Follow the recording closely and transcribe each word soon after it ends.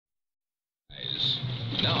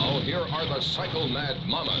Now, here are the cycle-mad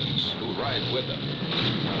mamas who ride with them.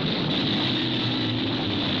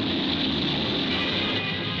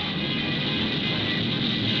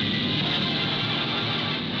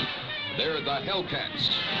 They're the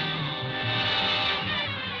Hellcats.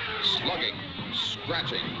 Slugging,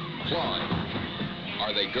 scratching, clawing.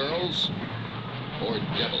 Are they girls or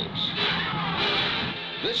devils?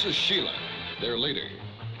 This is Sheila, their leader.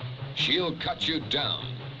 She'll cut you down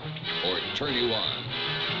or turn you on.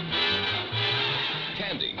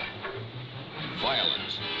 Candy,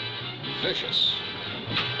 violent, vicious.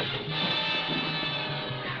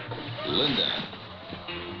 Linda,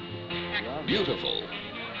 beautiful,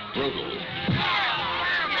 brutal.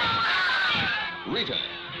 Rita,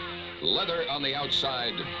 leather on the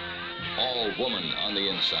outside, all woman on the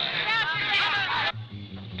inside.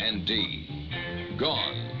 And Dee,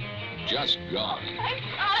 gone, just gone.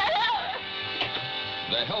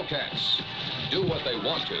 The Hellcats do what they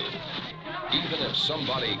want to, even if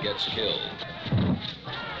somebody gets killed.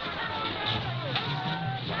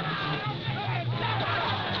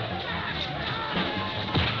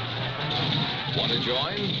 Want to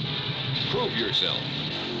join? Prove yourself.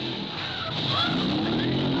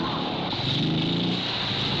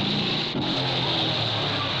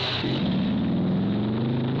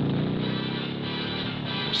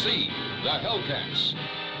 See the Hellcats.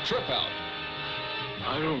 Trip out.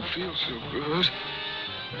 I don't feel so good.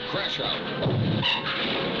 Crash out.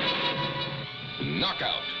 Knock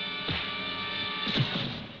out.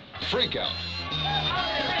 Freak out.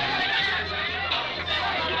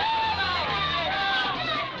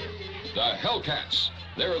 The Hellcats.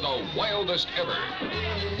 They're the wildest ever.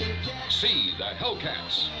 See the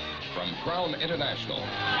Hellcats from Crown International.